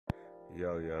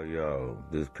Yo.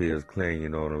 This Piers Clean, you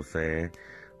know what I'm saying?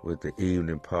 With the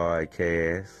evening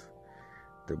podcast,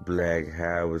 the Black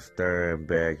Howard Stern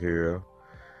back here.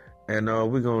 And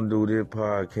we're going to do this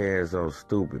podcast on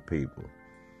stupid people.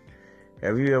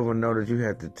 Have you ever noticed you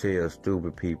have to tell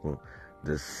stupid people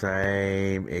the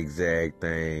same exact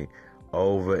thing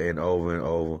over and over and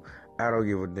over? I don't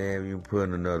give a damn if you put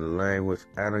in another language.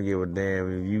 I don't give a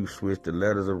damn if you switch the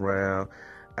letters around.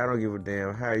 I don't give a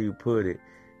damn how you put it.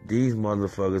 These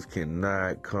motherfuckers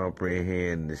cannot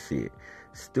comprehend the shit.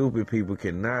 Stupid people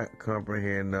cannot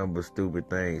comprehend nothing but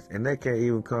stupid things. And they can't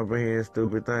even comprehend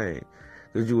stupid things.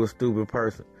 Because you a stupid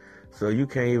person. So you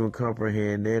can't even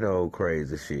comprehend that old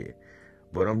crazy shit.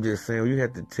 But I'm just saying, you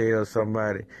have to tell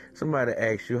somebody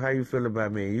asks you, how you feel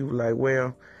about me? And you like,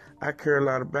 well, I care a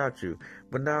lot about you.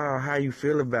 But now, how you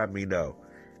feel about me, though?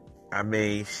 I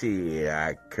mean, shit,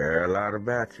 I care a lot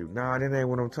about you. Nah, that ain't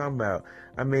what I'm talking about.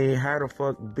 I mean, how the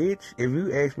fuck, bitch, if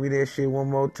you ask me that shit one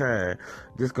more time,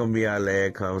 this gonna be our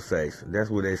last conversation. That's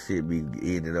where that shit be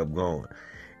ended up going.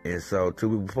 And so,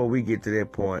 before we get to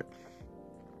that point,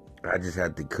 I just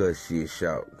have to cut shit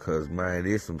short. Cause, man,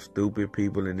 there's some stupid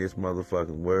people in this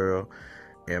motherfucking world.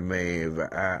 And, man,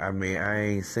 I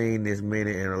ain't seen this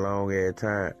many in a long ass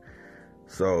time.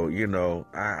 So, you know,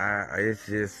 I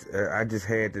just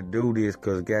had to do this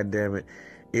because, goddamn it,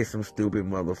 it's some stupid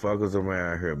motherfuckers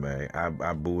around here, man.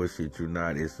 I bullshit you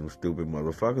not. It's some stupid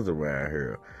motherfuckers around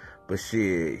here. But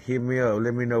shit, hit me up.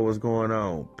 Let me know what's going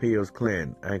on. Piers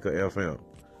Clinton, Anchor FM.